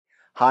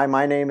Hi,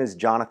 my name is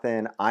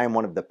Jonathan. I am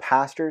one of the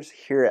pastors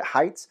here at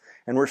Heights,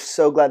 and we're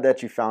so glad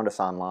that you found us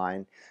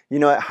online. You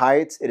know, at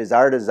Heights, it is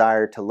our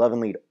desire to love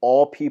and lead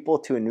all people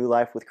to a new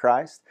life with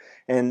Christ.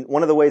 And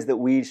one of the ways that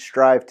we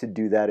strive to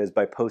do that is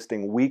by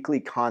posting weekly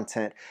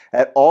content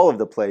at all of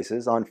the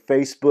places on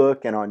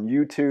Facebook and on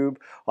YouTube,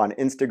 on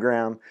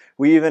Instagram.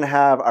 We even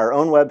have our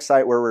own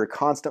website where we're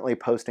constantly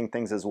posting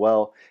things as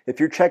well. If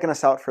you're checking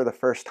us out for the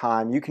first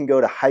time, you can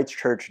go to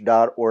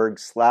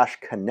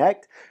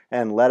heightschurch.org/connect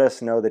and let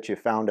us know that you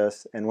found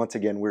us. And once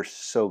again, we're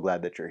so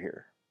glad that you're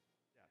here.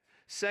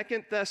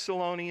 Second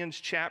Thessalonians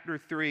chapter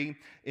 3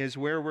 is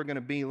where we're going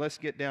to be. Let's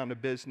get down to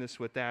business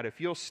with that. If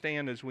you'll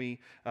stand as we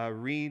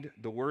read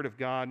the Word of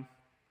God.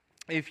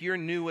 If you're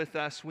new with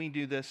us, we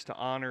do this to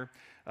honor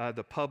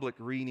the public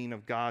reading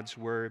of God's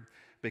Word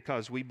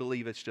because we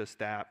believe it's just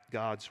that,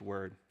 God's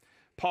Word.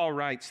 Paul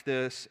writes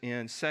this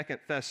in Second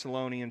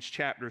Thessalonians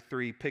chapter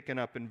 3, picking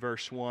up in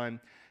verse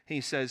 1.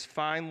 He says,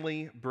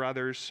 "Finally,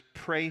 brothers,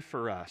 pray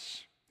for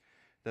us,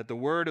 that the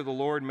word of the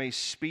Lord may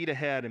speed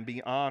ahead and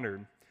be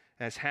honored,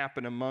 as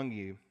happened among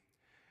you,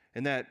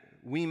 and that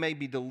we may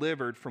be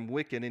delivered from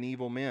wicked and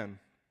evil men.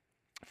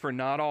 For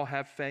not all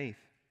have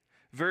faith."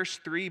 Verse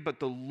 3, "But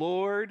the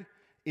Lord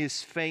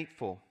is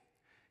faithful.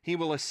 He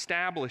will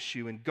establish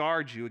you and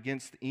guard you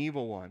against the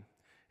evil one.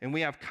 And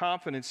we have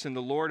confidence in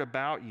the Lord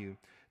about you,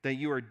 that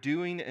you are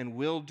doing and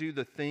will do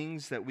the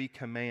things that we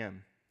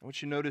command." I want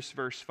you to notice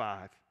verse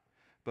 5.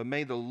 "But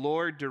may the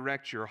Lord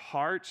direct your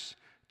hearts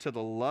to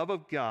the love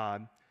of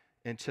God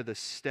and to the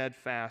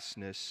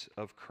steadfastness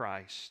of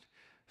Christ."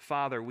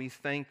 Father, we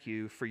thank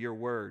you for your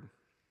word.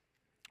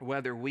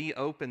 Whether we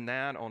open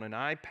that on an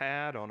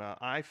iPad, on an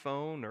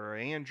iPhone, or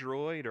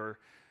Android, or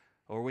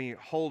we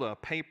hold a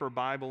paper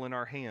Bible in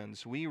our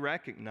hands, we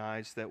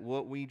recognize that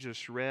what we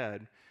just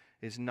read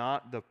is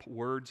not the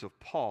words of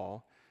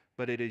Paul,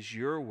 but it is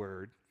your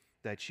word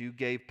that you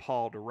gave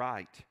Paul to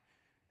write.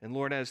 And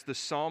Lord, as the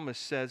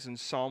psalmist says in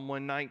Psalm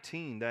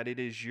 119, that it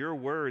is your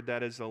word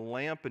that is a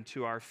lamp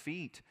unto our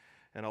feet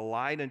and a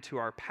light unto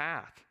our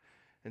path.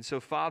 And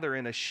so, Father,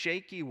 in a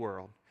shaky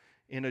world,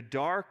 in a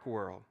dark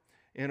world,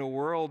 in a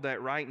world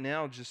that right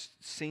now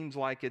just seems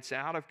like it's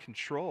out of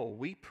control,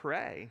 we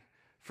pray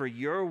for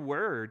your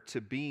word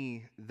to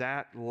be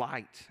that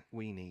light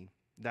we need,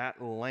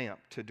 that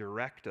lamp to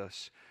direct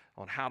us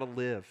on how to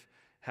live,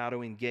 how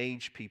to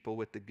engage people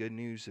with the good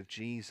news of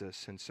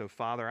Jesus. And so,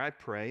 Father, I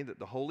pray that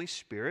the Holy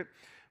Spirit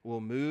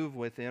will move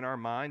within our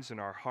minds and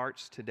our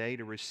hearts today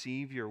to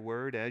receive your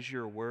word, as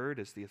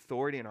the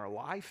authority in our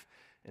life,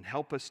 and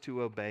help us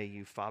to obey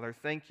you. Father,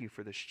 thank you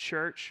for this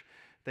church.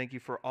 Thank you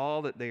for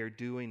all that they are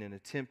doing and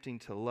attempting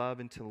to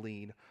love and to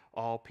lead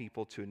all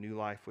people to a new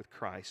life with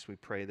Christ. We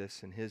pray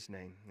this in his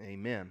name.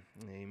 Amen.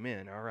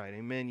 Amen. All right.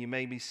 Amen. You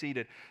may be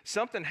seated.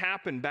 Something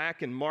happened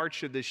back in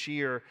March of this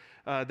year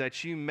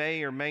that you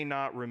may or may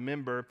not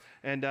remember.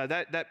 And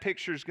that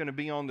picture is going to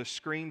be on the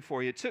screen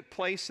for you. It took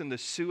place in the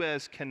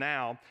Suez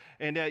Canal.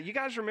 And you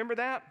guys remember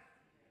that?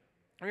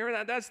 Remember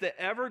that? That's the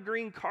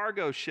Evergreen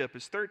cargo ship.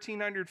 It's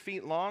 1,300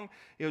 feet long.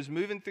 It was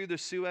moving through the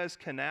Suez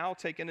Canal,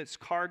 taking its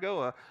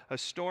cargo. A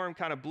storm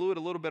kind of blew it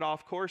a little bit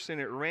off course, and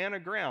it ran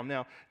aground.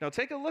 Now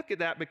take a look at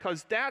that,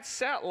 because that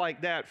sat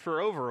like that for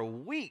over a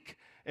week.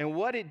 And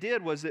what it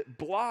did was it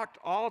blocked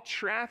all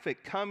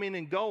traffic coming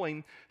and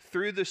going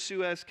through the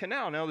Suez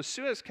Canal. Now, the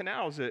Suez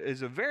Canal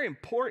is a very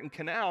important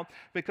canal,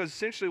 because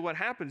essentially what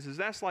happens is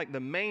that's like the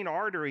main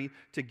artery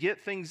to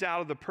get things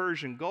out of the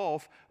Persian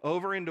Gulf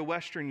over into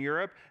Western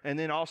Europe and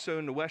then also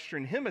in the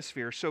Western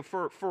Hemisphere. So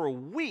for a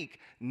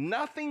week,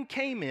 nothing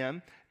came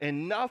in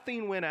and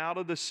nothing went out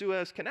of the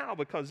Suez Canal,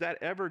 because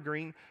that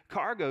Evergreen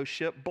cargo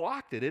ship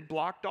blocked it. It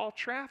blocked all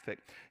traffic.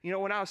 You know,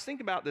 when I was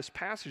thinking about this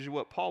passage of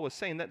what Paul was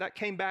saying, that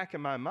came back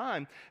in my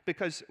mind,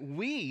 because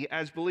we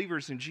as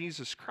believers in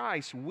Jesus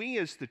Christ, we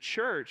as the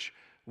church,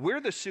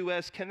 we're the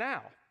Suez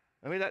Canal.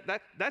 I mean,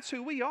 that's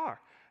who we are.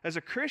 As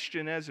a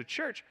Christian, as a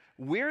church,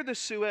 we're the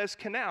Suez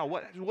Canal.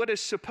 What is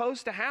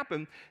supposed to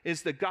happen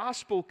is the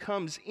gospel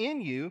comes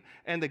in you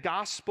and the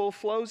gospel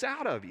flows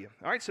out of you.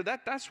 All right, so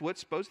that's what's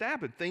supposed to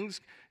happen.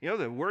 Things,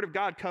 the Word of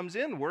God comes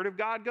in, the Word of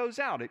God goes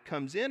out. It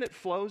comes in, it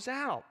flows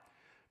out.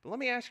 But let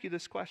me ask you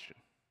this question.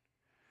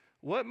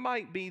 What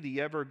might be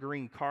the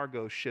evergreen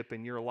cargo ship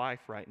in your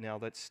life right now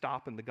that's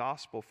stopping the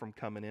gospel from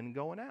coming in and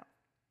going out?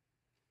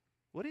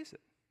 What is it?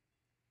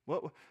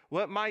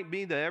 What might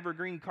be the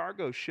evergreen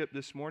cargo ship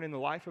this morning in the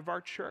life of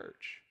our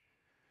church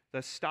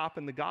that's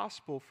stopping the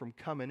gospel from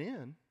coming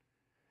in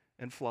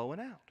and flowing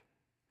out?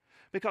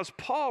 Because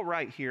Paul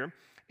right here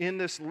in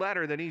this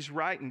letter that he's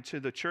writing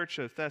to the church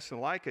of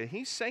Thessalonica,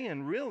 he's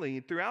saying really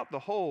throughout the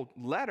whole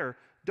letter,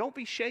 don't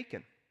be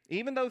shaken.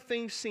 Even though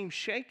things seem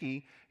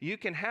shaky, you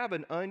can have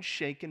an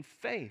unshaken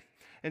faith.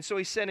 And so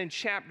he said in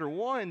chapter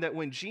 1 that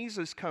when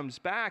Jesus comes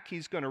back,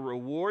 he's going to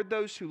reward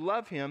those who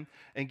love him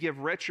and give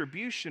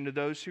retribution to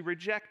those who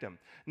reject him.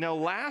 Now,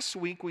 last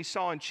week we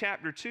saw in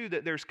chapter 2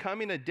 that there's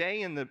coming a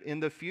day in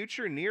the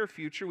future, near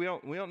future, we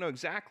don't know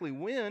exactly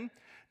when,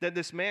 that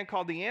this man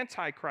called the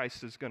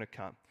Antichrist is going to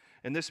come.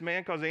 And this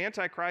man called the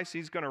Antichrist,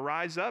 he's going to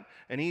rise up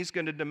and he's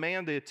going to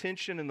demand the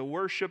attention and the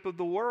worship of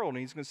the world. And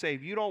he's going to say,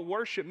 if you don't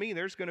worship me,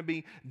 there's going to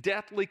be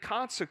deathly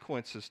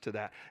consequences to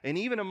that. And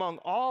even among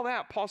all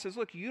that, Paul says,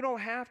 look, you don't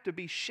have to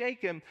be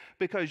shaken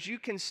because you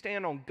can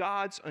stand on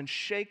God's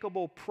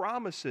unshakable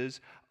promises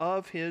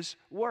of his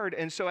word.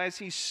 And so as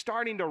he's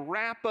starting to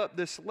wrap up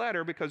this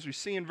letter, because we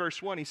see in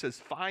verse 1, he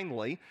says,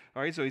 finally,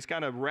 all right, so he's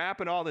kind of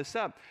wrapping all this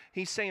up.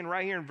 He's saying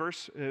right here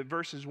in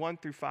verses 1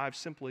 through 5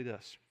 simply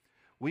this.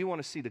 We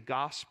want to see the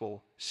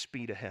gospel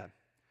speed ahead.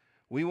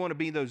 We want to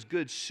be those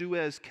good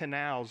Suez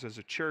canals as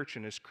a church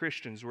and as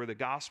Christians where the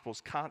gospel's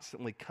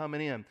constantly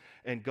coming in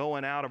and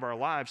going out of our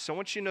lives. So I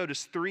want you to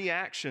notice 3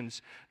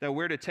 actions that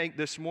we're to take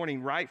this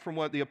morning right from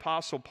what the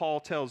Apostle Paul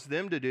tells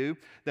them to do,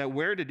 that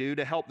we're to do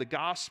to help the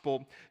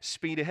gospel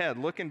speed ahead.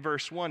 Look in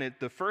verse 1.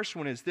 The first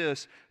one is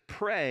this: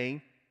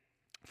 pray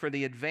for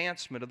the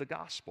advancement of the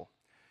gospel.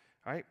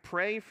 All right?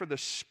 Pray for the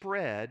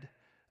spread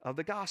of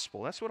the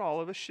gospel. That's what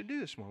all of us should do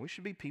this morning. We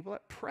should be people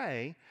that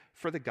pray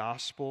for the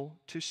gospel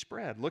to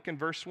spread. Look in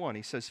verse 1.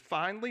 He says,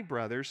 finally,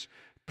 brothers,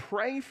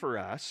 pray for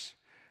us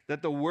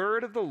that the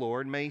word of the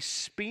Lord may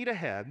speed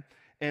ahead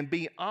and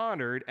be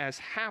honored as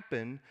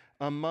happened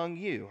among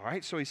you. All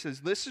right, so he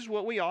says, this is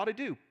what we ought to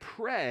do.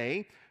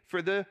 Pray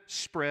for the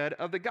spread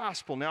of the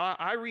gospel. Now,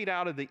 I read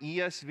out of the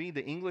ESV,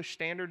 the English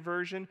Standard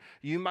Version.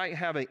 You might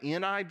have an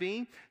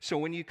NIV. So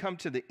when you come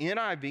to the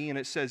NIV and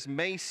it says,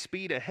 may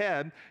speed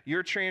ahead,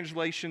 your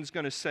translation's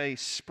going to say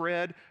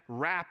spread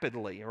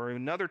rapidly. Or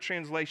another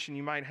translation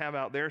you might have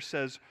out there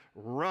says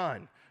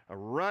run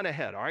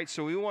ahead. All right,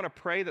 so we want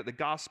to pray that the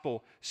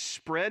gospel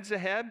spreads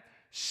ahead,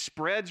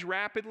 spreads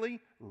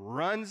rapidly,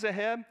 runs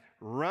ahead,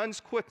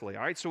 runs quickly.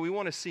 All right, so we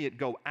want to see it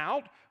go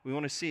out. We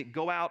want to see it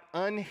go out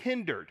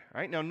unhindered.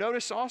 All right, now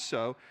notice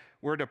also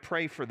we're to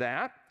pray for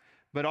that,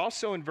 but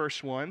also in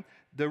verse 1,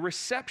 the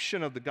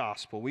reception of the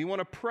gospel. We want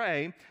to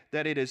pray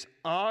that it is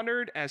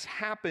honored as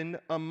happened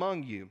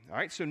among you. All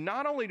right, so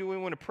not only do we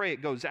want to pray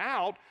it goes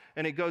out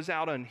and it goes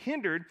out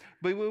unhindered,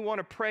 but we want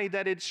to pray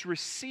that it's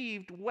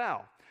received well.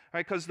 All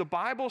right, because the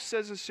Bible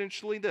says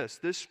essentially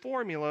this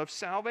formula of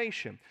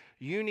salvation.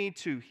 You need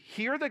to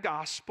hear the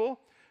gospel,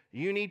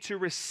 you need to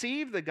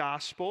receive the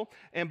gospel,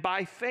 and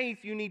by faith,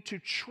 you need to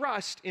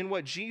trust in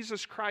what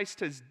Jesus Christ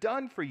has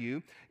done for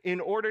you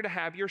in order to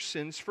have your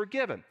sins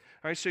forgiven.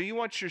 All right, so you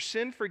want your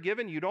sin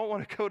forgiven, you don't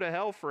want to go to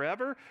hell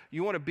forever,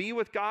 you want to be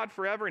with God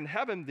forever in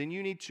heaven, then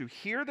you need to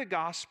hear the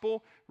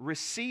gospel,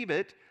 receive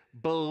it,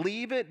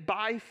 believe it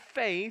by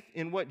faith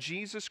in what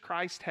Jesus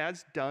Christ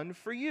has done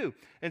for you.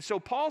 And so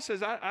Paul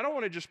says, I don't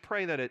want to just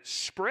pray that it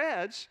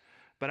spreads,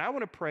 but I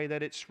want to pray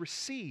that it's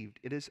received,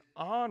 it is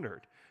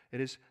honored, it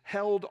is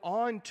held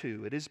on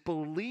to, it is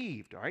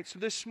believed. All right, so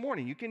this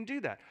morning you can do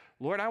that.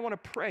 Lord, I want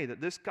to pray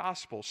that this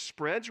gospel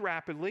spreads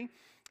rapidly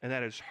and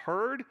that is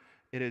heard,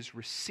 it is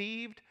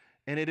received,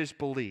 and it is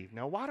believed.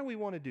 Now, why do we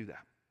want to do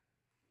that?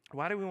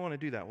 Why do we want to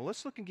do that? Well,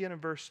 let's look again in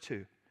verse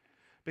 2.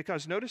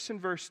 Because notice in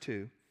verse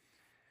 2,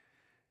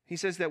 he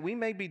says that we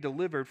may be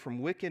delivered from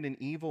wicked and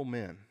evil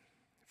men,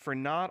 for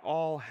not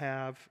all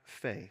have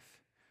faith.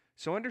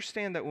 So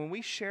understand that when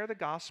we share the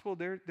gospel,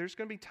 there's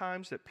going to be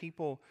times that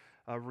people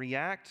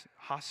react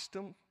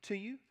hostile to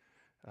you.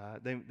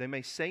 They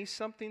may say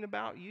something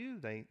about you.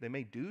 They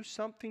may do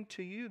something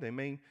to you. They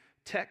may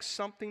text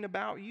something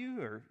about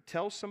you or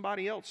tell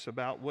somebody else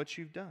about what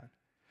you've done.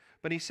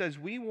 But he says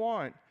we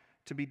want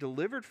to be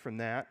delivered from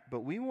that,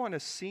 but we want to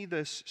see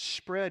this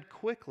spread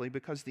quickly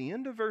because the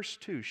end of verse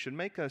 2 should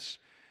make us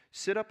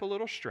sit up a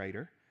little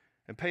straighter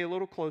and pay a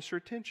little closer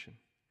attention.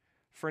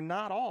 For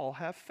not all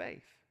have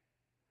faith.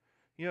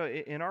 You know,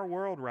 in our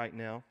world right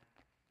now,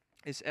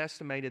 it's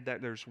estimated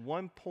that there's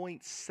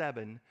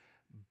 1.7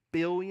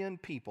 billion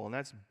people, and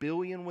that's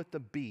billion with the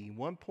B,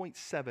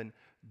 1.7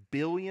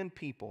 billion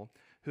people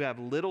who have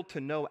little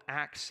to no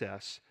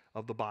access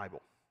of the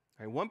Bible.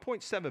 Right,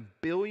 1.7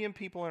 billion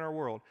people in our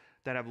world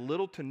that have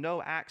little to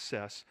no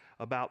access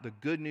about the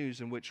good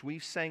news in which we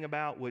sang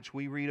about, which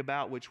we read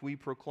about, which we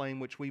proclaim,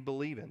 which we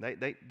believe in.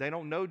 They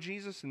don't know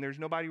Jesus, and there's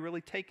nobody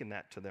really taking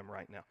that to them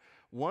right now.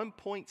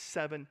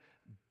 1.7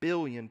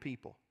 billion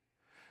people.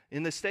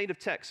 In the state of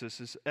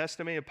Texas, is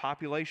estimated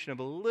population of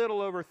a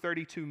little over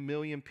 32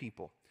 million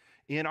people.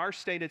 In our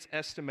state, it's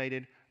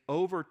estimated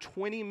over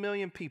 20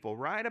 million people,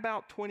 right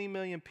about 20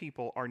 million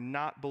people are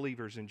not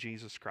believers in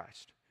Jesus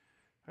Christ.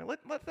 Right,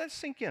 let that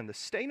sink in. The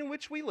state in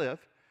which we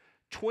live,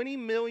 20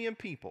 million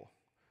people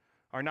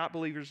are not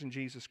believers in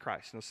Jesus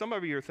Christ. Now, some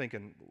of you are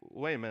thinking,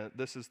 wait a minute,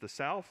 this is the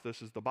South,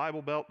 this is the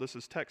Bible Belt, this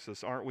is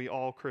Texas. Aren't we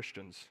all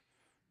Christians?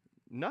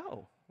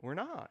 No, we're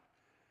not.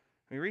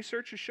 I mean,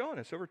 research is showing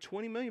us over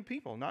 20 million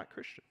people not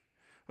Christian.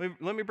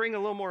 Let me bring a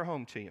little more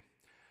home to you.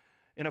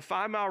 In a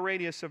 5-mile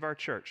radius of our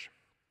church,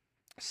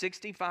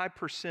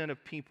 65%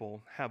 of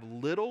people have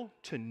little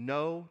to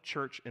no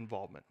church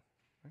involvement.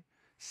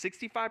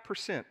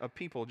 65% of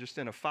people just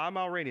in a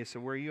 5-mile radius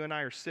of where you and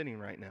I are sitting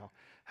right now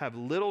have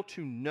little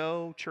to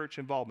no church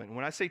involvement. And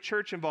when I say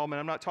church involvement,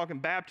 I'm not talking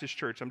Baptist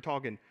church. I'm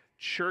talking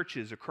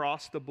churches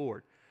across the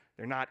board.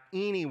 They're not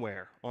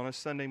anywhere on a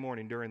Sunday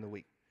morning during the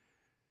week.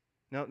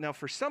 Now,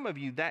 for some of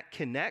you, that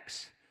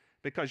connects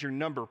because you're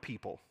number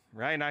people,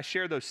 right? And I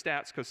share those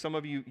stats because some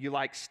of you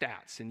like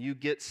stats and you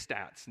get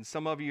stats. And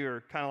some of you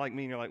are kind of like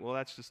me and you're like, well,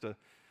 that's just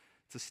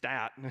it's a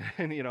stat.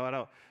 And,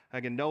 I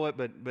can know it,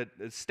 but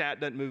a stat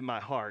doesn't move my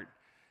heart.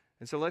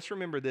 And so let's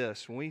remember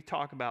this. When we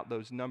talk about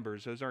those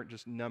numbers, those aren't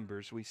just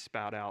numbers we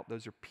spout out.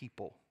 Those are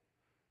people.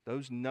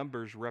 Those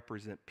numbers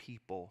represent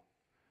people.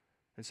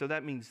 And so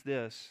that means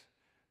this.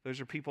 Those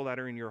are people that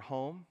are in your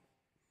home.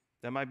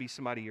 That might be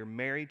somebody you're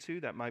married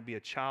to. That might be a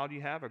child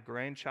you have, a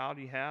grandchild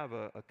you have,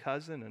 a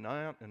cousin, an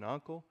aunt, an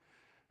uncle.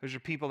 Those are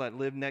people that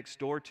live next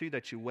door to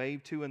that you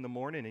wave to in the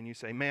morning and you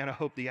say, man, I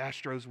hope the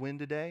Astros win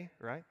today,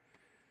 right?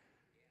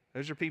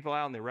 Those are people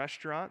out in the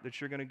restaurant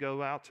that you're going to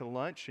go out to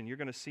lunch and you're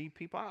going to see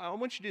people. I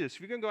want you to do this.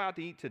 If you're going to go out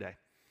to eat today,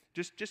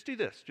 just do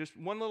this. Just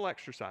one little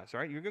exercise, all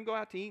right? You're going to go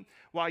out to eat.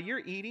 While you're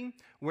eating,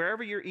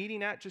 wherever you're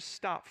eating at, just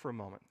stop for a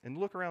moment and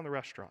look around the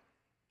restaurant.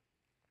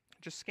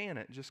 Just scan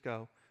it and just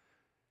go,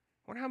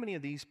 I wonder how many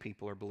of these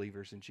people are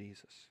believers in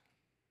Jesus.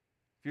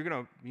 If you're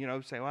going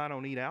to, say, well, I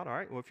don't eat out. All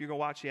right, well, if you're going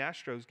to watch the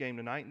Astros game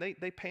tonight and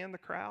they pan the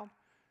crowd,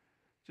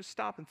 just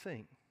stop and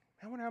think.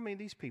 I wonder how many of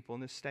these people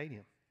in this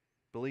stadium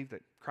believe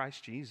that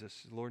Christ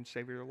Jesus is Lord and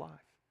Savior of their life.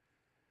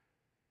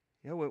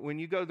 When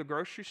you go to the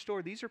grocery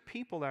store, these are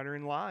people that are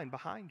in line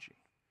behind you.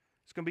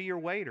 It's going to be your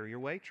waiter, your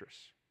waitress.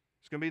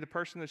 It's going to be the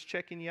person that's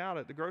checking you out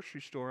at the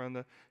grocery store on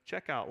the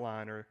checkout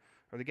line or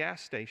the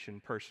gas station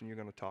person you're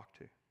going to talk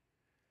to.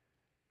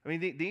 I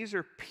mean, these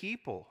are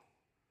people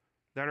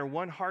that are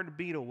one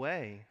heartbeat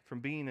away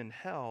from being in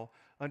hell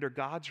under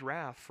God's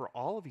wrath for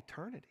all of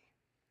eternity.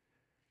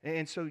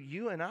 And so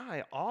you and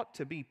I ought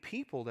to be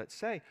people that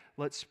say,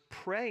 let's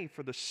pray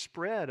for the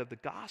spread of the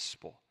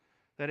gospel,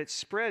 that it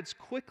spreads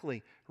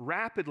quickly,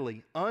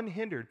 rapidly,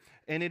 unhindered,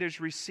 and it is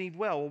received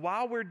well.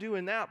 While we're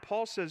doing that,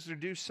 Paul says to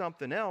do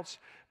something else,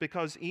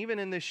 because even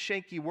in this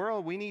shaky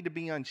world, we need to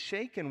be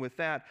unshaken with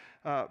that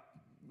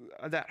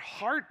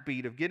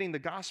heartbeat of getting the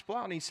gospel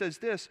out. And he says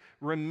this,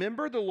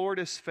 remember the Lord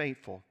is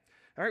faithful.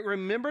 All right,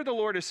 remember the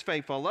Lord is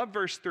faithful. I love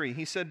verse 3.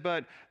 He said,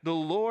 but the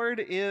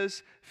Lord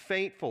is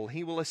faithful.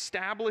 He will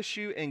establish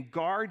you and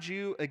guard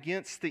you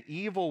against the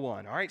evil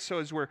one. All right, so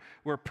as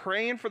we're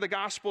praying for the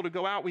gospel to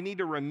go out, we need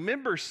to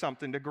remember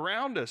something to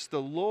ground us.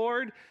 The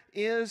Lord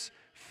is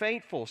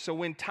faithful. So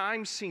when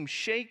times seem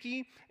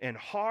shaky and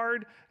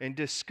hard and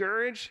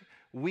discouraged,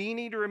 we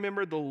need to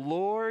remember the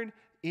Lord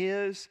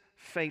is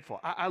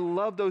faithful. I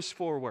love those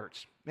 4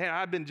 words. Man,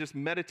 I've been just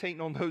meditating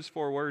on those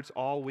 4 words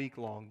all week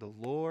long. The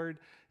Lord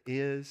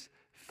is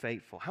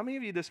faithful. How many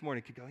of you this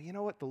morning could go, you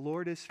know what? The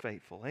Lord is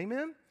faithful.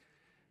 Amen?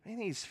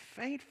 Man, He's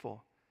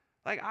faithful.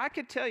 Like I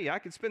could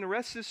spend the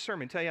rest of this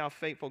sermon tell you how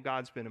faithful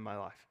God's been in my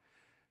life.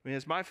 I mean,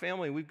 as my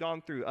family, we've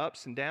gone through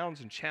ups and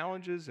downs and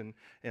challenges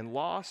and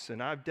loss,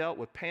 and I've dealt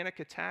with panic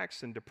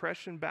attacks and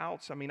depression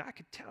bouts. I mean, I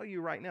could tell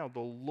you right now, the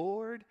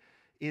Lord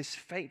is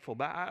faithful.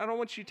 But I don't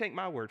want you to take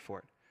my word for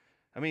it.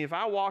 I mean, if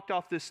I walked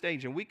off this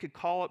stage and we could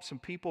call up some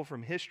people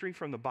from history,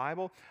 from the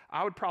Bible,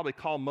 I would probably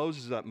call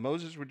Moses up.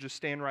 Moses would just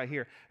stand right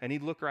here, and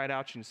he'd look right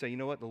at you and say, you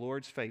know what, the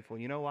Lord's faithful.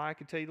 You know why I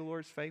could tell you the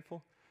Lord's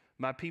faithful?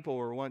 My people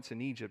were once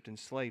in Egypt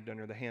enslaved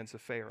under the hands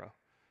of Pharaoh.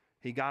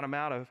 He got them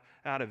out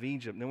of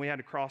Egypt, and then we had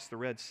to cross the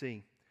Red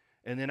Sea.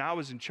 And then I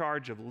was in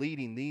charge of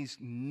leading these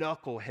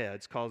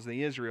knuckleheads called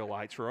the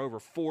Israelites for over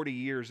 40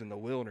 years in the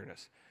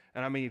wilderness.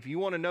 And I mean, if you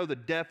want to know the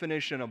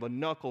definition of a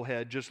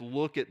knucklehead, just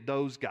look at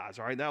those guys,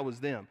 all right? That was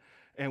them.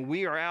 And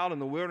we are out in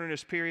the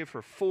wilderness period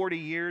for 40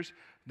 years.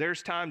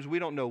 There's times we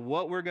don't know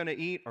what we're going to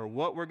eat or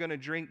what we're going to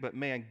drink, but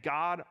man,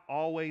 God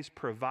always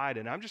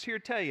provided. And I'm just here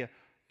to tell you,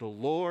 the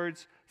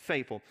Lord's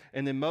faithful.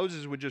 And then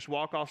Moses would just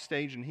walk off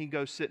stage and he'd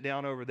go sit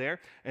down over there.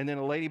 And then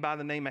a lady by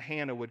the name of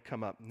Hannah would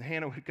come up. And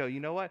Hannah would go, you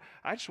know what?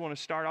 I just want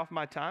to start off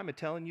my time by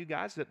telling you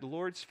guys that the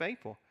Lord's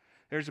faithful.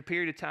 There's a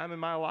period of time in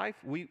my life,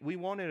 we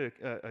wanted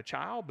a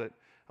child, but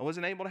I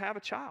wasn't able to have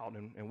a child.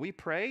 And we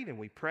prayed and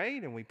we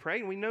prayed and we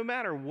prayed. And no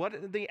matter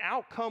what the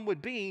outcome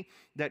would be,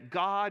 that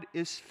God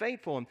is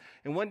faithful.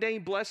 And one day He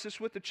blessed us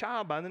with a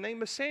child by the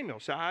name of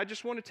Samuel. So I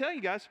just want to tell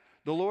you guys,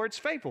 the Lord's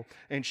faithful.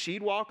 And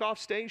she'd walk off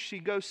stage,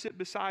 she'd go sit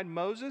beside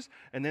Moses,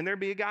 and then there'd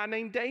be a guy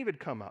named David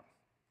come up.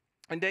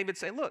 And David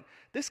say, look,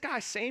 this guy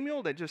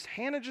Samuel that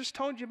Hannah just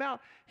told you about,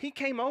 he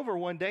came over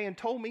one day and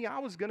told me I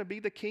was going to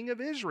be the king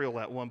of Israel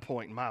at one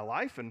point in my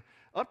life. And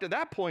up to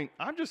that point,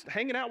 I'm just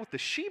hanging out with the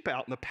sheep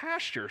out in the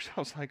pastures.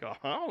 I was like, oh,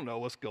 I don't know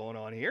what's going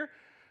on here.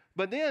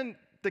 But then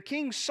the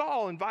king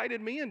Saul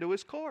invited me into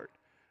his court.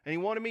 And he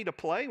wanted me to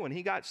play when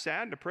he got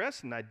sad and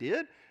depressed, and I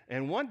did.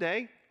 And one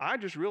day, I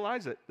just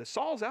realized that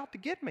Saul's out to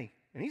get me,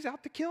 and he's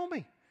out to kill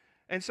me.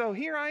 And so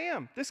here I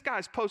am. This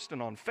guy's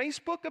posting on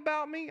Facebook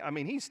about me. I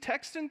mean, he's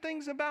texting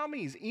things about me.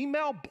 He's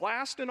email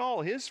blasting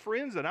all his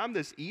friends that I'm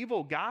this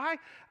evil guy.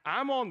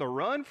 I'm on the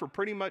run for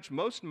pretty much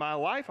most of my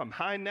life. I'm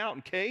hiding out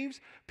in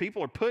caves.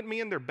 People are putting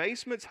me in their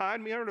basements,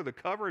 hiding me under the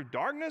cover of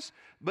darkness.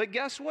 But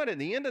guess what? At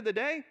the end of the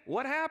day,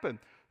 what happened?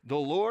 The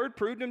Lord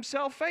proved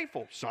himself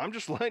faithful. So I'm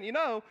just letting you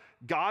know,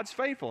 God's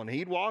faithful. And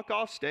he'd walk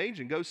off stage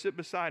and go sit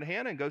beside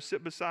Hannah and go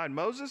sit beside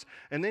Moses.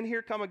 And then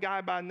here come a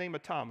guy by the name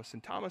of Thomas.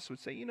 And Thomas would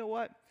say, you know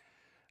what?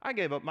 I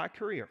gave up my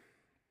career.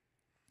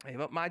 I gave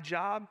up my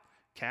job,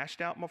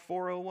 cashed out my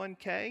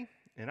 401k,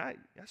 and I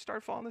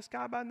started following this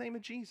guy by the name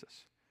of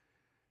Jesus.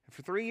 And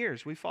for 3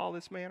 years, we followed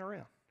this man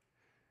around.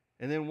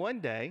 And then one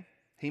day,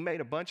 he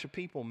made a bunch of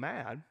people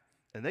mad,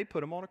 and they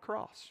put him on a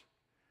cross.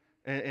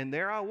 And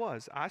there I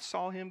was. I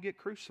saw him get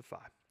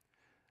crucified.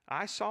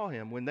 I saw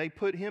him. When they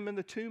put him in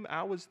the tomb,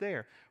 I was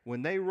there.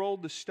 When they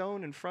rolled the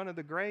stone in front of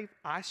the grave,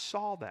 I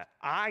saw that.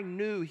 I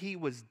knew he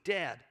was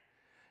dead.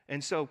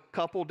 And so a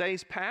couple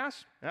days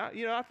passed.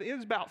 It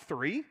was about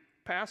 3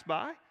 passed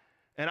by.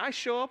 And I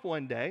show up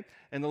one day,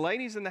 and the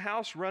ladies in the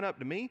house run up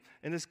to me,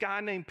 and this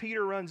guy named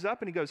Peter runs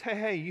up, and he goes,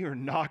 hey, you're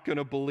not going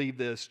to believe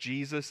this.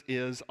 Jesus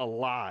is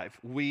alive.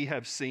 We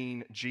have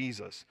seen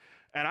Jesus.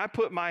 And I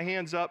put my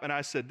hands up and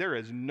I said, there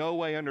is no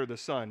way under the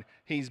sun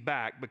he's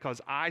back,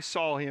 because I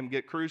saw him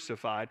get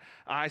crucified.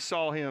 I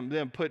saw him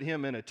then put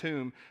him in a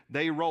tomb.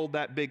 They rolled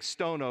that big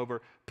stone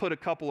over, put a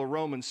couple of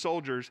Roman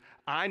soldiers.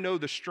 I know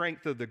the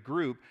strength of the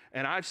group,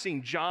 and I've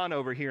seen John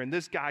over here, and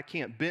this guy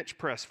can't bench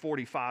press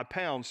 45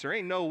 pounds. There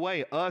ain't no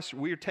way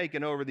we're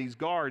taking over these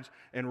guards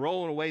and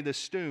rolling away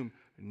this tomb.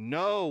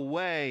 No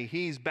way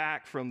he's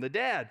back from the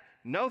dead.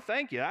 No,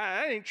 thank you.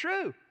 That ain't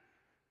true.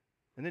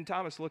 And then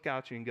Thomas look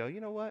out at you and go, you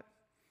know what?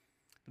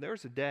 There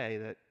was a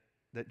day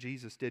that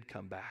Jesus did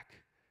come back,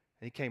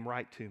 and he came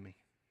right to me.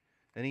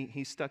 And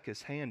he stuck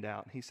his hand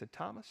out, and he said,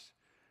 Thomas,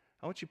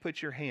 I want you to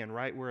put your hand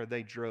right where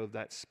they drove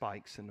that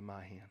spikes into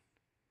my hand.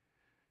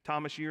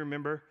 Thomas, you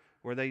remember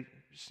where they,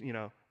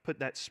 put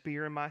that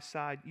spear in my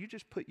side? You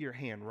just put your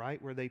hand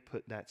right where they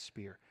put that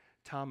spear.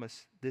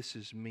 Thomas, this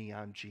is me.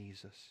 I'm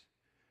Jesus.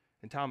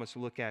 And Thomas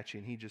will look at you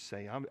and he just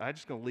say, I'm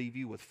just going to leave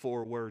you with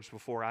 4 words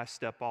before I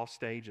step off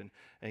stage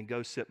and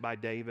go sit by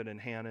David and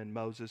Hannah and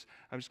Moses.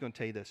 I'm just going to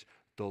tell you this.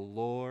 The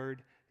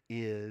Lord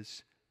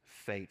is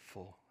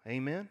faithful.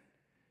 Amen?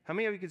 How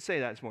many of you can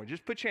say that this morning?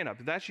 Just put your hand up.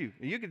 If that's you,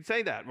 you can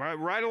say that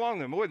right along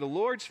there. Boy, the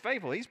Lord's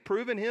faithful. He's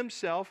proven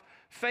himself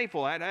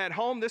faithful. At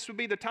home, this would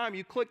be the time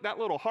you click that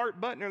little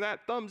heart button or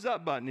that thumbs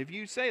up button if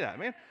you say that,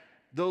 man.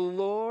 The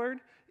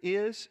Lord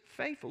is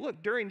faithful.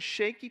 Look, during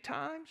shaky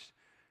times,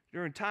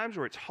 during times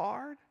where it's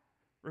hard,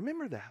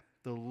 remember that.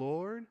 The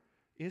Lord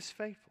is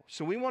faithful.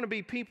 So we want to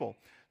be people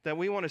that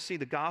we want to see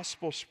the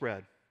gospel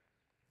spread.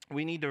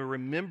 We need to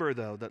remember,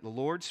 though, that the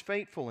Lord's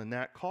faithful in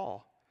that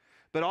call.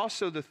 But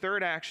also the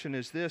third action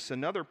is this,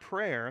 another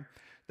prayer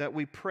that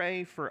we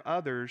pray for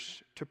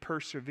others to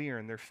persevere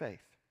in their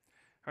faith.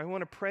 I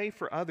want to pray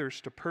for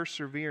others to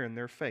persevere in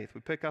their faith. We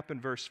pick up in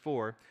verse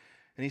 4,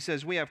 and he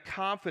says, we have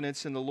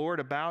confidence in the Lord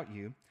about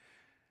you,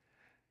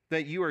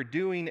 that you are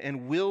doing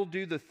and will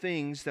do the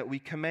things that we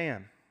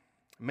command.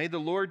 May the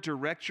Lord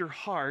direct your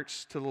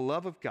hearts to the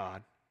love of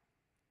God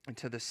and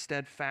to the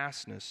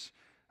steadfastness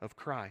of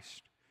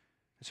Christ.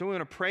 And so we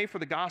want to pray for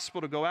the gospel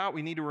to go out.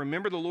 We need to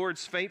remember the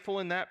Lord's faithful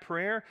in that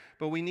prayer,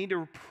 but we need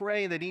to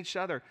pray that each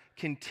other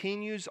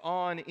continues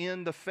on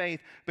in the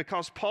faith,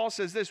 because Paul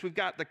says this, we've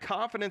got the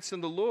confidence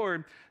in the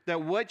Lord that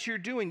what you're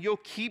doing, you'll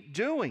keep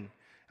doing.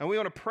 And we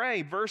want to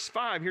pray, verse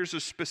 5, here's a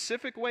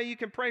specific way you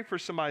can pray for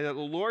somebody, that the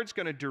Lord's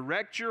going to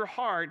direct your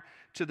heart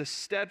to the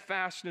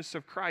steadfastness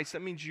of Christ.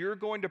 That means you're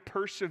going to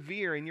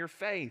persevere in your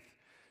faith.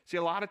 See,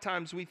 a lot of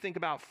times we think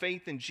about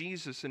faith in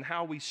Jesus and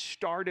how we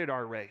started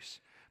our race.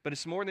 But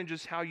it's more than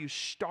just how you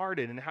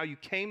started and how you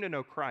came to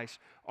know Christ.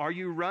 Are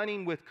you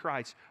running with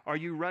Christ? Are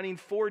you running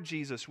for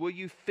Jesus? Will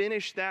you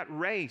finish that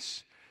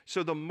race?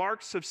 So the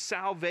marks of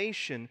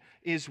salvation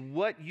is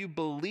what you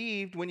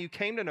believed when you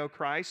came to know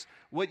Christ,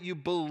 what you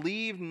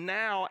believe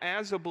now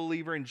as a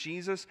believer in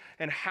Jesus,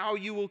 and how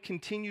you will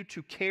continue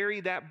to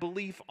carry that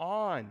belief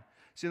on.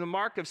 See, the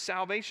mark of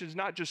salvation is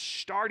not just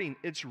starting,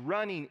 it's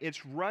running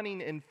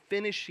and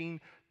finishing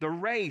the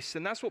race.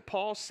 And that's what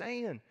Paul's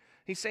saying.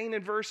 He's saying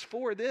in verse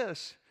 4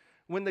 this,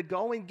 when the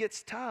going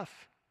gets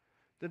tough,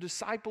 the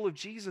disciple of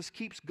Jesus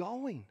keeps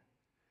going.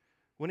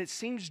 When it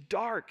seems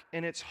dark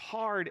and it's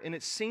hard and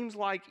it seems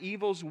like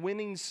evil's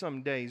winning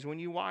some days, when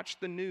you watch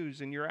the news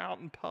and you're out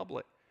in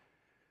public,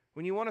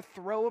 when you want to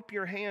throw up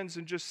your hands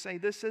and just say,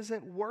 this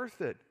isn't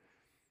worth it.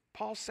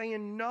 Paul's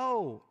saying,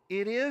 no,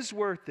 it is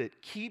worth it.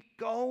 Keep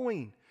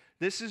going.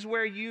 This is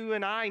where you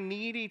and I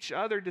need each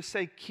other to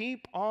say,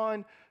 keep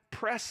on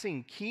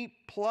pressing,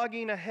 keep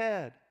plugging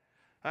ahead.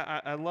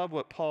 I love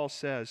what Paul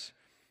says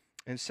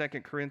in 2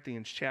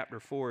 Corinthians chapter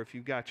 4. If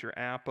you've got your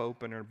app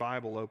open or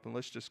Bible open,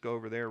 let's just go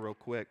over there real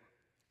quick.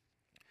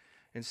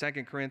 In 2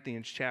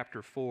 Corinthians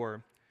chapter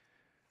 4,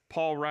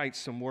 Paul writes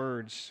some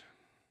words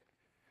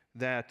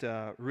that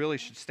really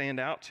should stand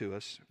out to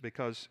us,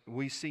 because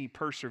we see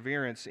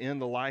perseverance in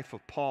the life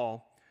of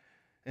Paul.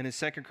 And in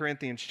 2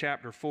 Corinthians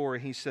chapter 4,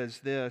 he says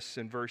this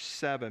in verse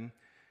 7.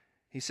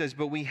 He says,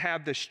 but we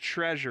have this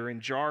treasure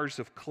in jars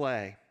of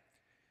clay.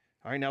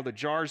 All right, now the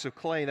jars of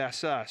clay,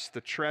 that's us.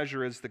 The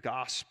treasure is the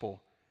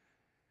gospel.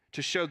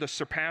 to show the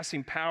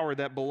surpassing power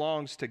that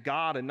belongs to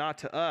God and not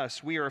to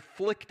us. We are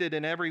afflicted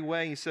in every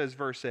way, he says,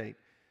 verse 8,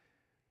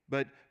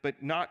 but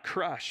not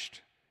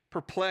crushed,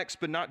 perplexed,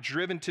 but not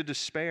driven to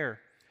despair,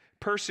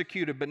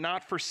 persecuted, but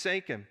not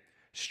forsaken,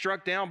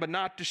 struck down, but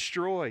not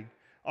destroyed,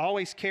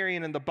 always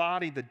carrying in the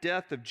body the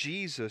death of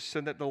Jesus,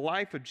 so that the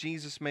life of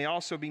Jesus may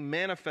also be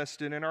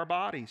manifested in our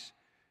bodies.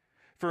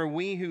 For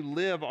we who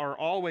live are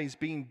always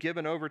being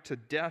given over to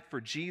death for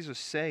Jesus'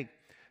 sake,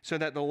 so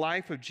that the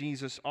life of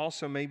Jesus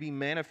also may be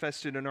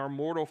manifested in our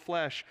mortal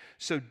flesh.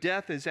 So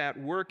death is at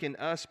work in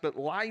us, but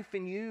life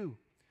in you.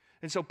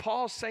 And so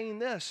Paul's saying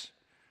this.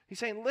 He's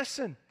saying,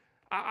 listen,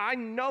 I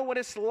know what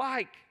it's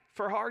like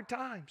for hard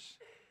times.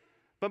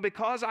 But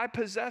because I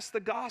possess the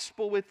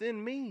gospel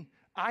within me,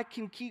 I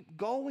can keep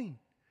going.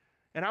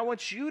 And I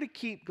want you to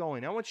keep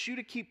going. I want you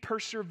to keep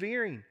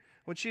persevering.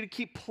 I want you to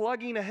keep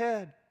plugging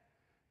ahead.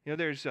 You know,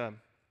 there's a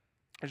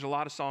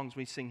lot of songs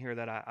we sing here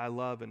that I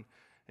love, and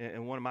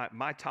one of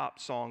my top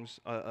songs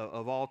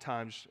of all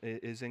times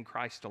is In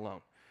Christ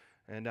Alone.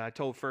 And I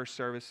told first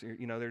service,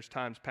 you know, there's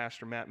times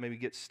Pastor Matt maybe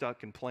gets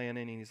stuck in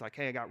planning, and he's like,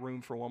 hey, I got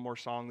room for one more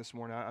song this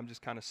morning. I'm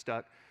just kind of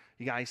stuck.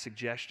 You got any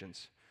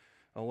suggestions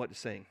on what to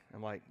sing?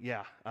 I'm like,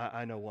 yeah,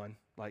 I know one,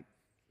 like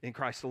In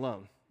Christ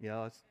Alone. You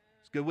know, it's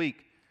a good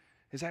week.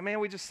 He's like, man,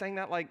 we just sang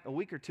that like a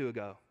week or two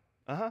ago.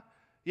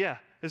 Yeah,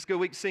 it's a good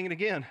week to sing it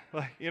again.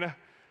 Like, you know.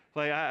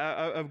 Like,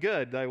 I'm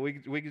good. Like,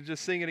 we could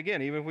just sing it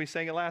again, even if we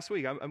sang it last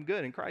week. I'm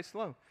good in Christ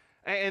alone.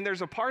 And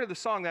there's a part of the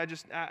song that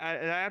I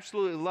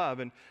absolutely love.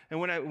 And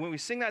when we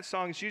sing that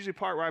song, it's usually a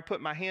part where I put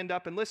my hand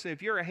up. And listen,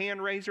 if you're a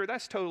hand raiser,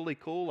 that's totally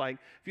cool. Like,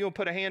 if you want to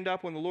put a hand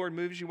up when the Lord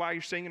moves you while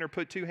you're singing, or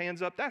put two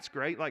hands up, that's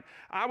great. Like,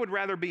 I would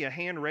rather be a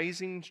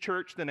hand-raising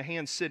church than a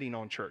hand-sitting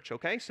on church,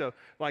 okay? So,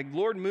 like,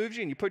 Lord moves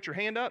you and you put your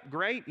hand up,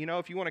 great. You know,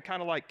 if you want to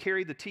kind of like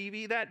carry the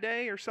TV that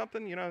day or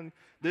something, you know,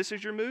 this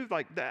is your move,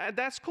 like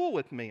that's cool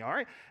with me, all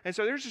right? And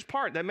so there's this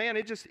part that, man,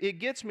 it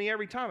gets me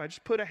every time. I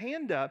just put a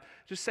hand up,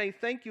 just say,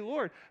 thank you,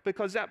 Lord,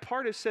 because that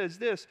part says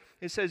this.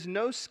 It says,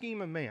 no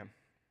scheme of man,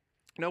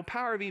 no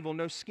power of evil,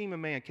 no scheme of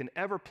man can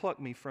ever pluck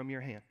me from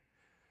your hand.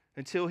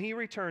 Until he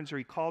returns or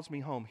he calls me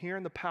home, here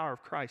in the power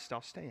of Christ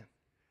I'll stand.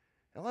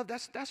 I love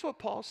that's what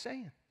Paul's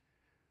saying.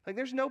 Like,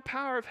 there's no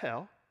power of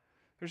hell,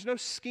 there's no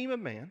scheme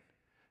of man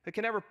that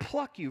can ever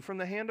pluck you from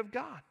the hand of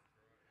God.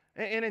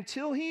 And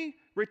until he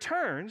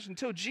returns,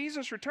 until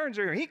Jesus returns,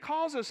 or he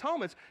calls us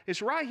home,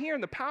 it's right here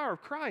in the power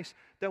of Christ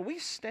that we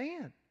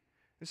stand.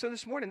 And so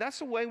this morning, that's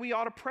the way we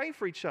ought to pray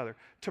for each other,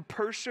 to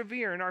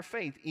persevere in our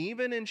faith.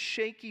 Even in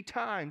shaky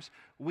times,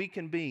 we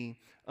can be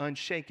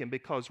unshaken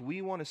because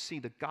we want to see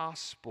the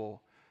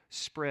gospel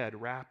spread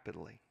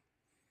rapidly.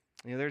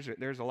 You know,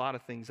 there's a lot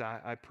of things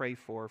I pray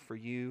for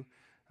you.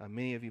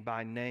 Many of you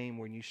by name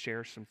when you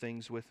share some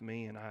things with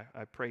me, and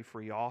I pray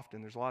for you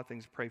often. There's a lot of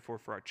things to pray for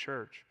our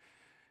church.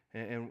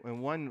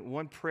 And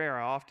one prayer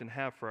I often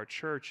have for our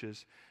church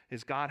is,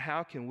 God,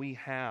 how can we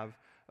have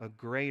a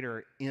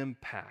greater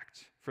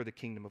impact for the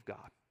kingdom of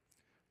God?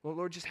 Well,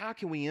 Lord, just how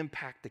can we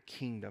impact the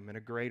kingdom in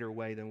a greater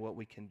way than what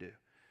we can do?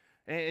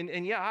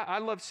 And yeah, I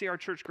love to see our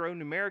church grow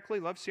numerically,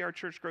 love to see our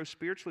church grow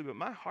spiritually, but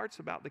my heart's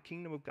about the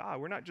kingdom of God.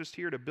 We're not just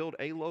here to build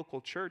a local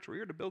church, we're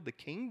here to build the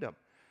kingdom.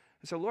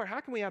 And so, Lord, how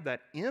can we have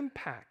that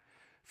impact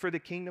for the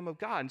kingdom of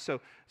God? And so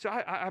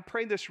I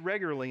pray this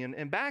regularly.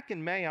 And back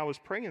in May, I was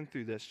praying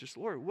through this. Just,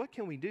 Lord, what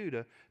can we do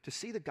to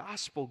see the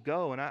gospel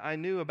go? And I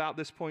knew about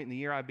this point in the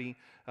year I'd be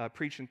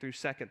preaching through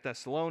 2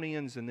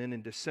 Thessalonians. And then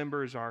in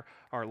December is our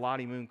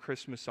Lottie Moon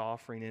Christmas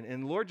offering.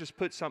 And Lord just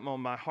put something on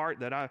my heart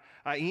that I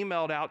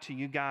emailed out to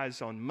you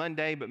guys on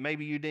Monday, but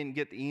maybe you didn't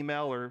get the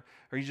email or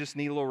you just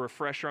need a little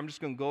refresher. I'm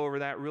just going to go over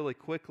that really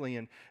quickly.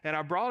 And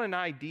I brought an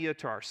idea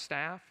to our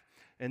staff,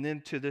 and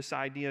then to this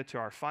idea to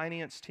our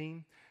finance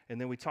team.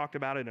 And then we talked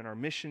about it in our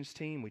missions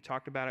team. We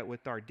talked about it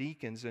with our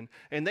deacons.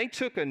 And they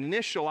took an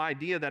initial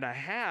idea that I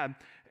had,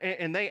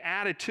 and they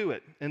added to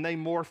it, and they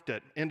morphed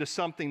it into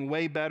something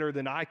way better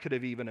than I could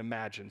have even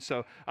imagined.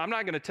 So I'm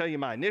not going to tell you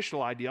my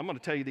initial idea. I'm going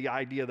to tell you the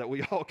idea that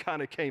we all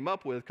kind of came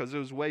up with, because it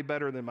was way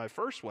better than my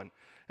first one.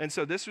 And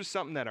so this was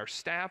something that our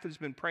staff has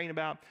been praying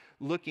about,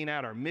 looking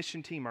at our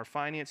mission team, our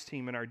finance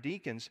team, and our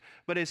deacons.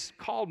 But it's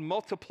called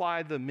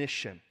Multiply the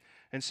Mission.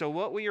 And so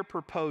what we are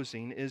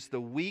proposing is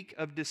the week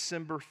of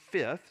December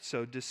 5th.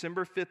 So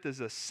December 5th is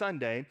a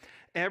Sunday.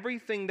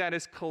 Everything that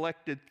is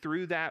collected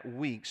through that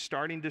week,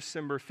 starting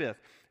December 5th,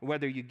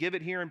 whether you give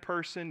it here in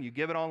person, you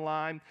give it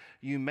online,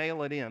 you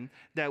mail it in,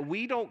 that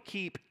we don't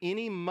keep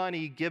any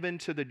money given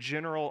to the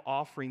general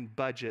offering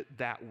budget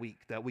that week,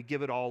 that we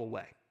give it all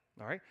away.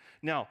 All right.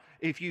 Now,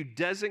 if you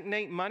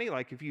designate money,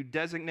 like if you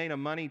designate a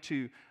money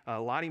to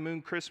Lottie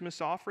Moon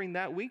Christmas offering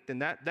that week, then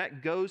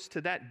that goes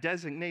to that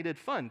designated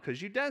fund because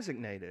you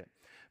designated it.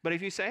 But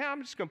if you say, hey,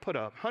 I'm just going to put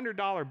a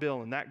 $100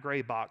 bill in that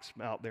gray box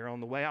out there on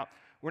the way out,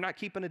 we're not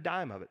keeping a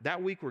dime of it.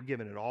 That week, we're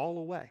giving it all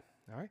away.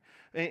 All right.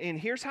 And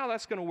here's how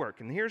that's going to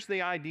work. And here's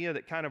the idea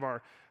that kind of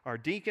our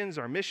deacons,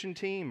 our mission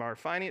team, our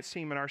finance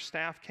team, and our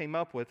staff came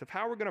up with of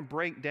how we're going to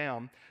break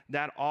down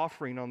that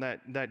offering on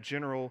that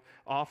general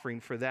offering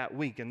for that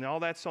week. And all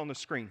that's on the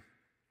screen.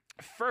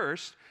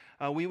 First,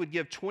 we would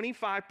give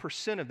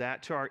 25% of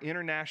that to our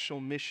international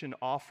mission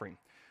offering.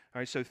 All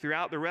right, so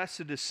throughout the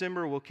rest of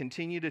December, we'll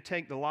continue to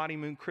take the Lottie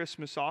Moon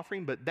Christmas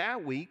offering, but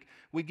that week,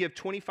 we give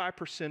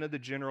 25% of the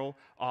general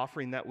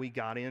offering that we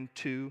got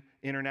into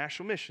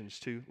international missions,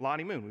 to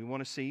Lottie Moon. We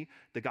want to see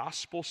the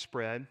gospel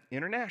spread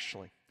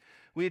internationally.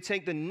 We would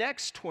take the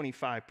next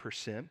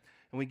 25%,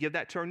 and we give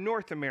that to our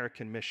North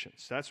American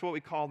missions. That's what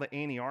we call the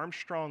Annie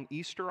Armstrong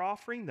Easter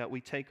offering that we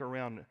take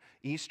around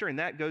Easter, and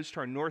that goes to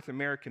our North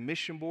American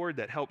Mission Board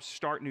that helps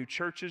start new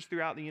churches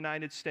throughout the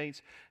United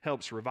States,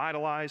 helps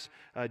revitalize,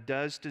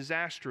 does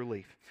disaster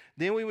relief.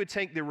 Then we would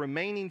take the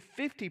remaining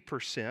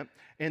 50%,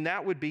 and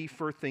that would be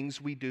for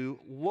things we do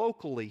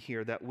locally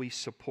here that we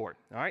support.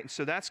 All right,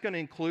 so that's going to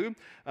include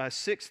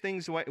 6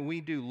 things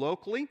we do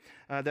locally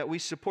that we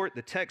support: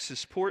 the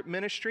Texas Port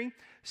Ministry,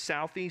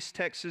 Southeast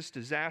Texas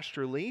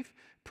Disaster Relief,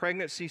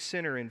 Pregnancy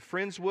Center in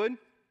Friendswood,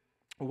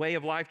 Way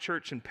of Life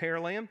Church in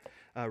Pearland,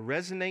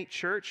 Resonate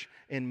Church,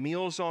 and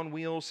Meals on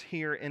Wheels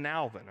here in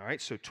Alvin. All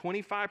right, so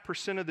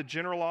 25% of the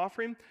general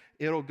offering,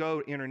 it'll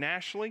go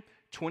internationally,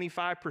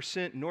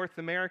 25% North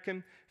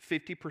American,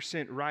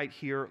 50% right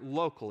here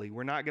locally.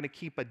 We're not going to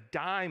keep a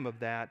dime of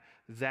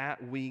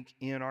that week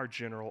in our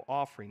general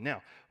offering.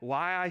 Now,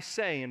 why I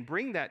say and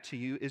bring that to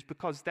you is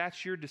because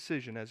that's your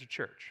decision as a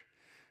church.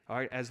 All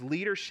right, as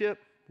leadership,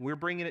 we're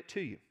bringing it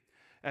to you.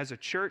 As a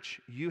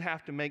church, you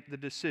have to make the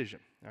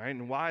decision. All right,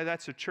 and why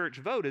that's a church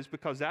vote is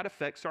because that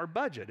affects our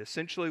budget.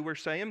 Essentially, we're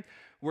saying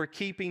we're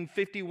keeping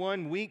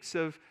 51 weeks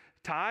of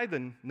tithe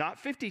and not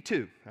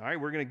 52. All right,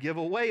 we're going to give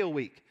away a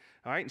week.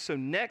 All right, and so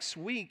next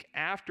week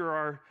after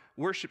our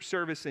worship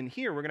service in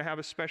here, we're going to have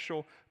a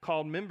special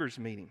called members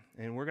meeting,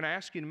 and we're going to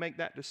ask you to make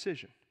that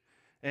decision.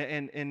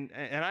 And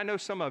I know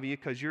some of you,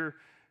 because you're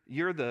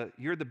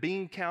the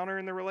bean counter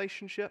in the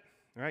relationship.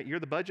 All right, you're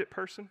the budget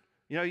person.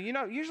 You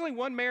know, usually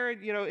one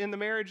marriage, in the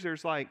marriage,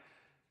 there's like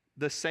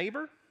the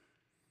saver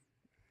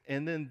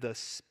and then the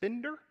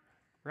spender,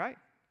 right?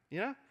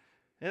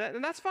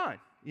 And that's fine,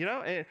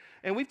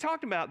 and we've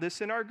talked about this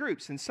in our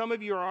groups, and some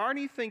of you are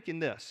already thinking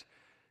this: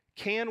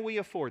 can we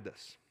afford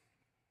this?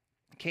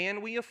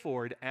 Can we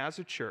afford as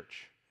a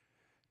church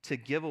to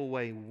give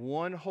away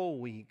one whole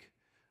week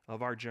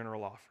of our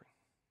general offering?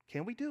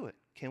 Can we do it?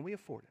 Can we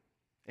afford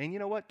it? And you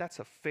know what? That's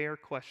a fair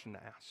question to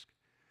ask.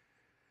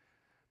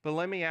 But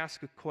let me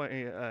answer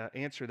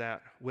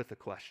that with a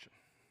question.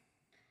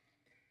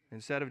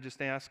 Instead of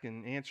just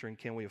answering,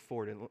 can we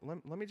afford it?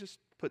 Let me just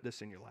put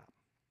this in your lap.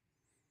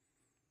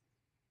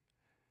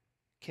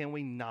 Can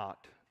we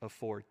not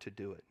afford to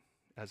do it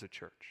as a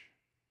church?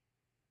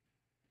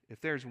 If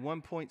there's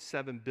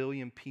 1.7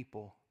 billion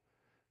people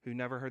who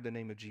never heard the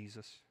name of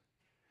Jesus,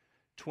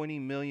 20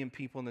 million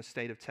people in the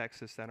state of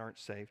Texas that aren't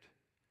saved,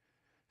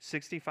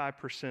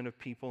 65% of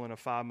people in a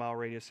 5-mile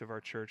radius of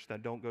our church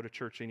that don't go to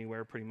church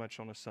anywhere pretty much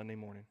on a Sunday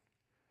morning.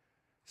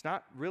 It's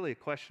not really a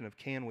question of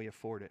can we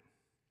afford it.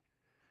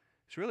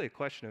 It's really a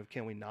question of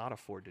can we not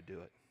afford to do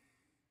it.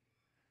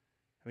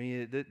 I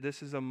mean,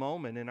 this is a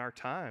moment in our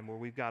time where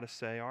we've got to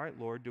say, all right,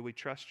 Lord, do we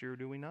trust you or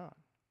do we not?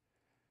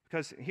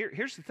 Because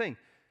here's the thing.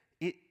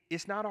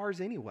 It's not ours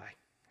anyway,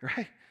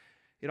 right?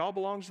 It all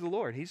belongs to the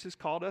Lord. He's just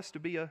called us to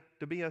be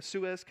a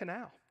Suez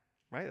Canal.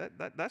 Right?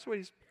 That's what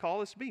he's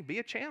called us to be. Be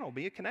a channel,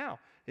 be a canal.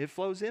 It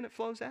flows in, it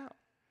flows out.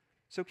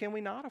 So can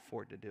we not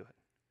afford to do it?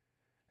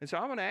 And so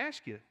I'm going to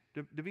ask you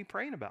to be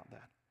praying about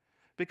that.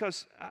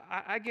 Because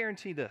I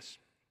guarantee this.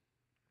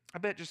 I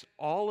bet just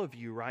all of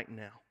you right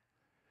now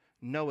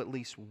know at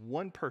least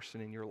one person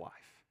in your life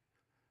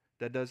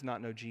that does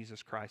not know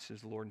Jesus Christ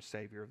as the Lord and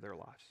Savior of their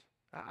lives.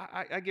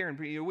 I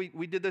guarantee you,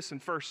 we did this in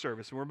first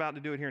service, and we're about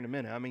to do it here in a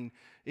minute. I mean,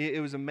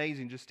 it was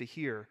amazing just to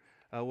hear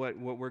what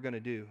we're going to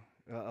do.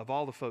 Of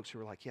all the folks who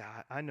were like,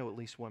 yeah, I know at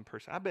least one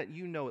person. I bet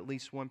you know at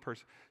least one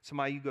person.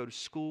 Somebody you go to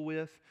school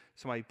with,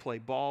 somebody you play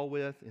ball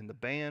with, in the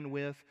band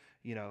with,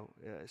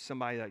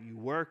 somebody that you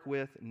work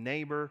with,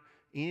 neighbor,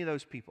 any of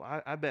those people.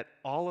 I bet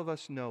all of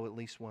us know at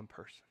least one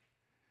person.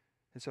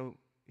 And so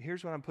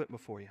here's what I'm putting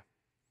before you.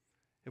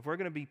 If we're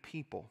going to be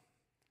people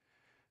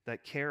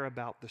that care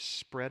about the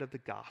spread of the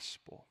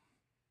gospel,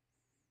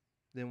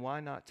 then why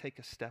not take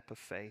a step of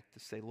faith to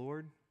say,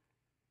 Lord,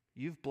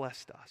 you've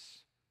blessed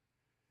us.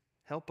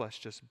 Help us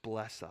just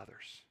bless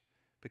others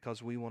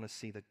because we want to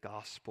see the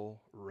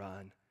gospel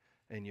run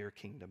and your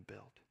kingdom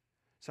built.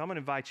 So I'm going to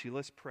invite you,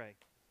 let's pray.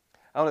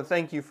 I want to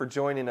thank you for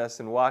joining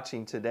us and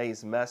watching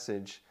today's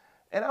message.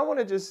 And I want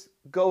to just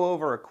go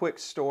over a quick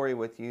story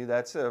with you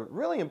that's a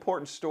really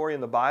important story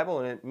in the Bible,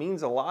 and it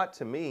means a lot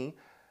to me.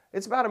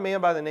 It's about a man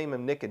by the name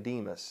of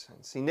Nicodemus.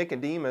 And see,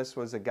 Nicodemus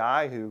was a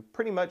guy who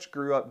pretty much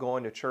grew up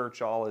going to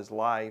church all his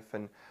life.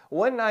 And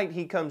one night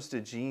he comes to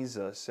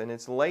Jesus, and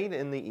it's late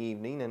in the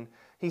evening, and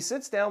he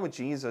sits down with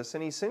Jesus,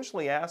 and he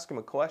essentially asks him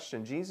a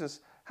question. Jesus,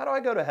 how do I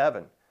go to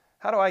heaven?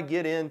 How do I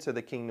get into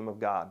the kingdom of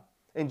God?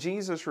 And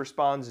Jesus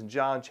responds in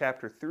John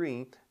chapter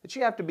 3 that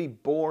you have to be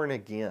born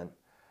again.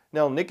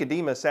 Now,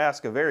 Nicodemus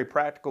asked a very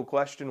practical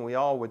question. We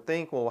all would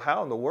think, well,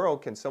 how in the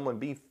world can someone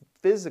be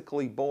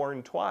physically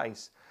born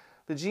twice?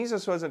 That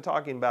Jesus wasn't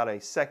talking about a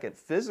second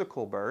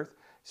physical birth.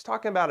 He's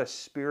talking about a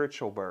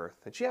spiritual birth,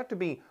 that you have to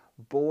be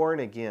born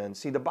again.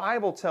 See, the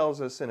Bible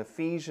tells us in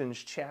Ephesians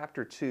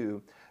chapter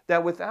 2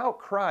 that without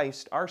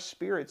Christ, our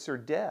spirits are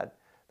dead.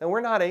 That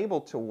we're not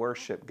able to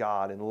worship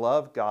God and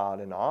love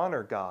God and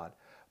honor God.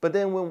 But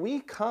then when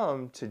we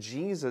come to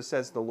Jesus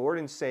as the Lord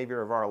and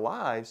Savior of our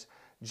lives,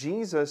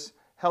 Jesus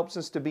helps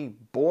us to be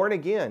born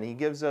again. He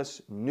gives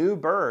us new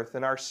birth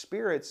and our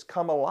spirits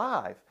come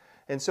alive.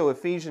 And so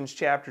Ephesians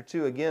chapter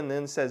 2 again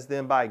then says,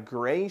 then by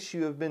grace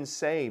you have been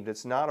saved.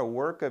 It's not a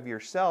work of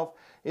yourself.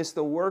 It's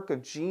the work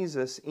of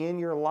Jesus in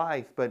your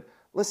life. But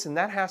listen,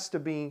 that has to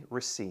be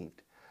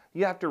received.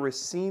 You have to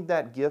receive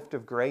that gift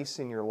of grace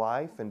in your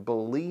life and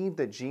believe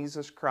that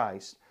Jesus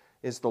Christ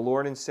is the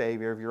Lord and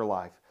Savior of your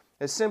life.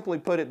 As simply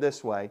put it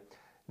this way,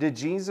 did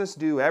Jesus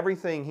do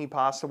everything He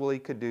possibly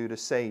could do to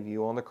save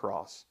you on the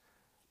cross?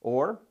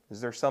 Or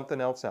is there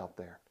something else out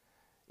there?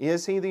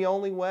 Is He the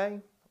only way,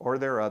 or are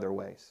there other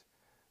ways?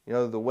 You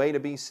know, the way to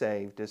be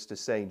saved is to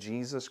say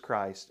Jesus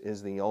Christ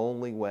is the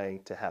only way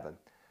to heaven.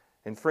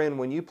 And friend,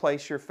 when you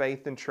place your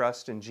faith and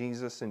trust in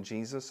Jesus and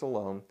Jesus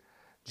alone,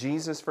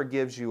 Jesus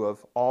forgives you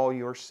of all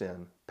your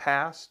sin,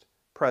 past,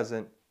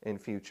 present,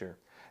 and future.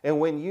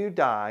 And when you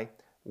die,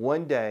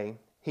 one day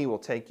He will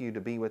take you to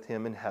be with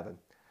Him in heaven.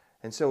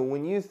 And so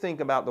when you think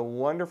about the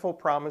wonderful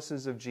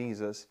promises of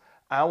Jesus,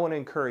 I want to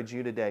encourage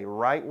you today,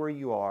 right where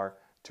you are,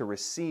 to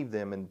receive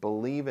them and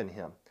believe in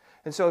Him.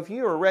 And so if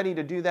you are ready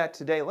to do that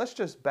today, let's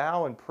just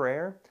bow in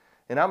prayer.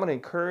 And I'm going to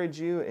encourage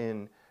you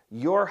in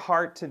your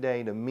heart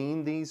today to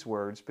mean these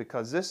words,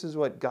 because this is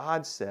what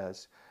God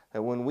says,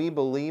 that when we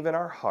believe in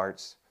our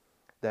hearts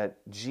that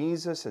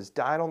Jesus has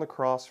died on the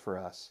cross for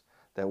us,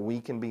 that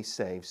we can be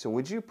saved. So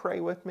would you pray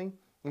with me?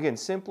 You can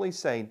simply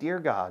say, Dear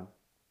God,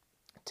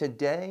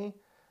 today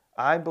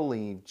I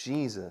believe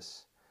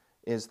Jesus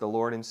is the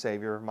Lord and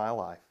Savior of my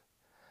life.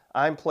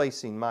 I'm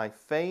placing my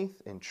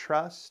faith and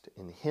trust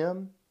in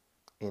Him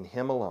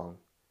alone.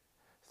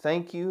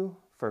 Thank you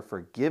for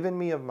forgiving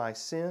me of my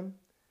sin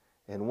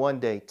and one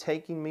day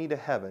taking me to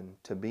heaven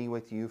to be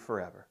with you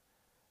forever.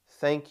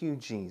 Thank you,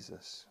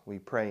 Jesus. We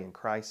pray in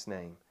Christ's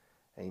name.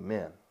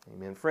 Amen.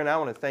 Amen. Friend, I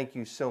want to thank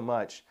you so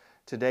much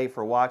today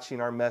for watching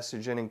our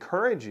message and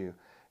encourage you.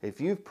 If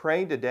you've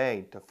prayed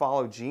today to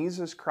follow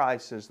Jesus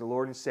Christ as the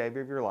Lord and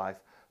Savior of your life,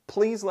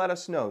 please let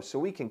us know so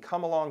we can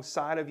come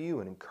alongside of you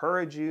and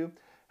encourage you,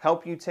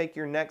 help you take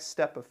your next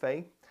step of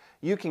faith.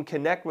 You can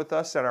connect with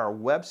us at our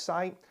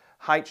website,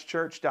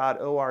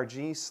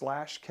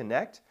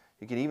 heightschurch.org/connect.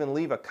 You can even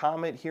leave a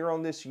comment here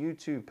on this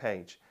YouTube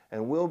page,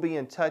 and we'll be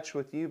in touch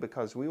with you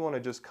because we want to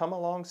just come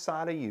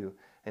alongside of you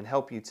and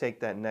help you take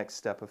that next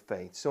step of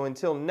faith. So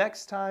until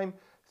next time,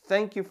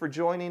 thank you for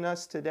joining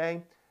us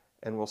today,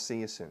 and we'll see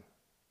you soon.